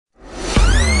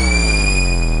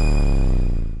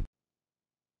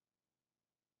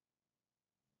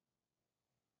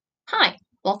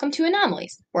Welcome to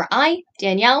Anomalies, where I,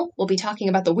 Danielle, will be talking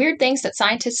about the weird things that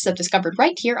scientists have discovered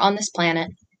right here on this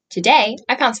planet. Today,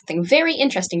 I found something very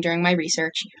interesting during my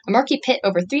research. A murky pit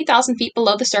over 3,000 feet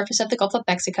below the surface of the Gulf of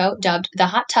Mexico, dubbed the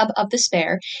Hot Tub of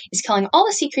Despair, is killing all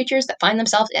the sea creatures that find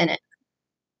themselves in it.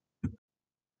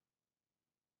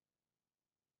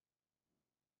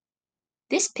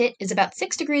 This pit is about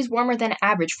 6 degrees warmer than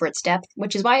average for its depth,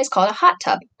 which is why it's called a hot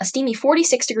tub, a steamy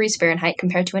 46 degrees Fahrenheit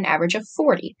compared to an average of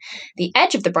 40. The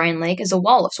edge of the brine lake is a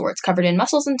wall of sorts covered in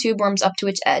mussels and tube worms up to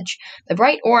its edge. The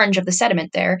bright orange of the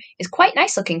sediment there is quite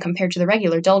nice looking compared to the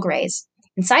regular dull grays.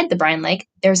 Inside the brine lake,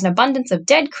 there is an abundance of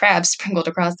dead crabs sprinkled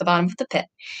across the bottom of the pit.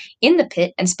 In the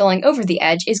pit and spilling over the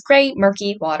edge is gray,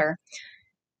 murky water.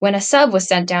 When a sub was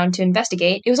sent down to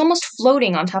investigate, it was almost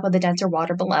floating on top of the denser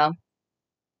water below.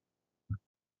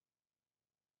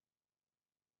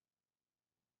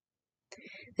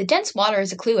 The dense water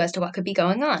is a clue as to what could be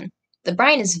going on. The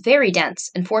brine is very dense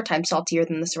and 4 times saltier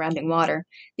than the surrounding water.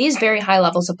 These very high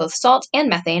levels of both salt and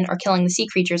methane are killing the sea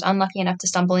creatures unlucky enough to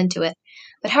stumble into it.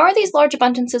 But how are these large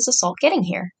abundances of salt getting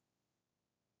here?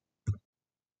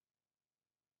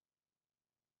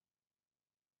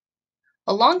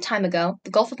 A long time ago,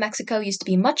 the Gulf of Mexico used to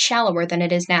be much shallower than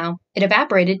it is now. It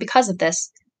evaporated because of this.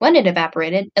 When it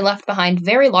evaporated, it left behind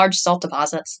very large salt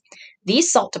deposits.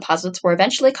 These salt deposits were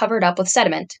eventually covered up with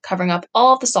sediment, covering up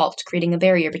all of the salt, creating a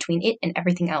barrier between it and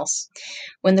everything else.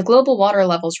 When the global water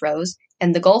levels rose,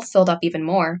 and the Gulf filled up even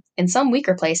more, in some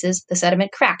weaker places, the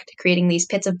sediment cracked, creating these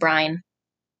pits of brine.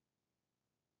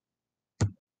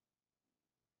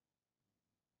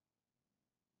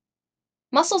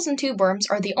 Mussels and tube worms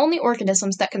are the only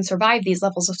organisms that can survive these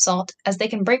levels of salt, as they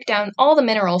can break down all the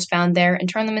minerals found there and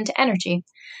turn them into energy.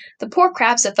 The poor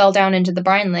crabs that fell down into the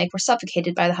brine lake were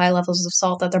suffocated by the high levels of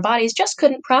salt that their bodies just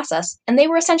couldn't process, and they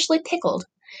were essentially pickled.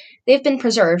 They've been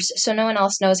preserved, so no one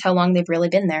else knows how long they've really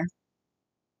been there.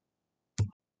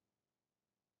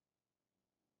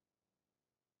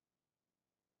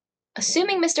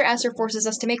 Assuming Mr. Esser forces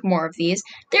us to make more of these,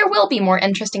 there will be more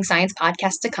interesting science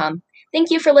podcasts to come. Thank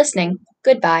you for listening.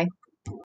 Goodbye.